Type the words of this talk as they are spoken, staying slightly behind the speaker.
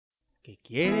¿Qué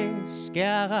quieres que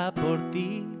haga por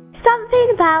ti?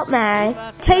 Something about Mary.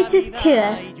 Totus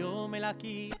Tuus.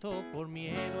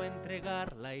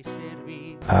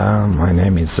 My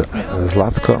name is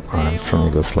Zlatko. I'm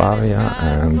from Yugoslavia,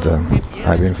 and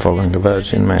I've been following the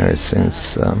Virgin Mary since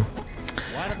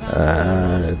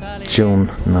June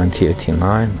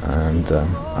 1989, and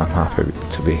I'm happy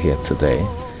to be here today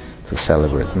to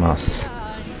celebrate Mass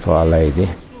for Our Lady.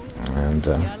 And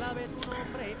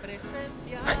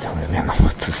I don't really know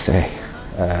what to say.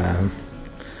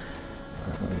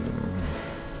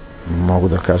 Mogu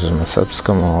da kažem na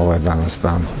srpskom, ovo je danas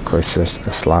dan koji se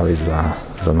slavi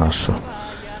za našu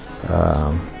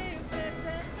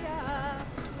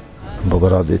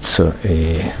Bogorodicu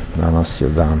i danas je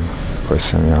dan koji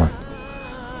sam ja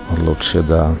odlučio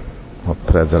da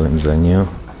opredelim za nju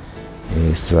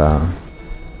i za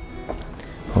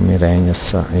pomirenje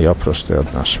i oproštaj od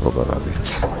naše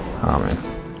Bogorodice.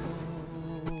 Amen.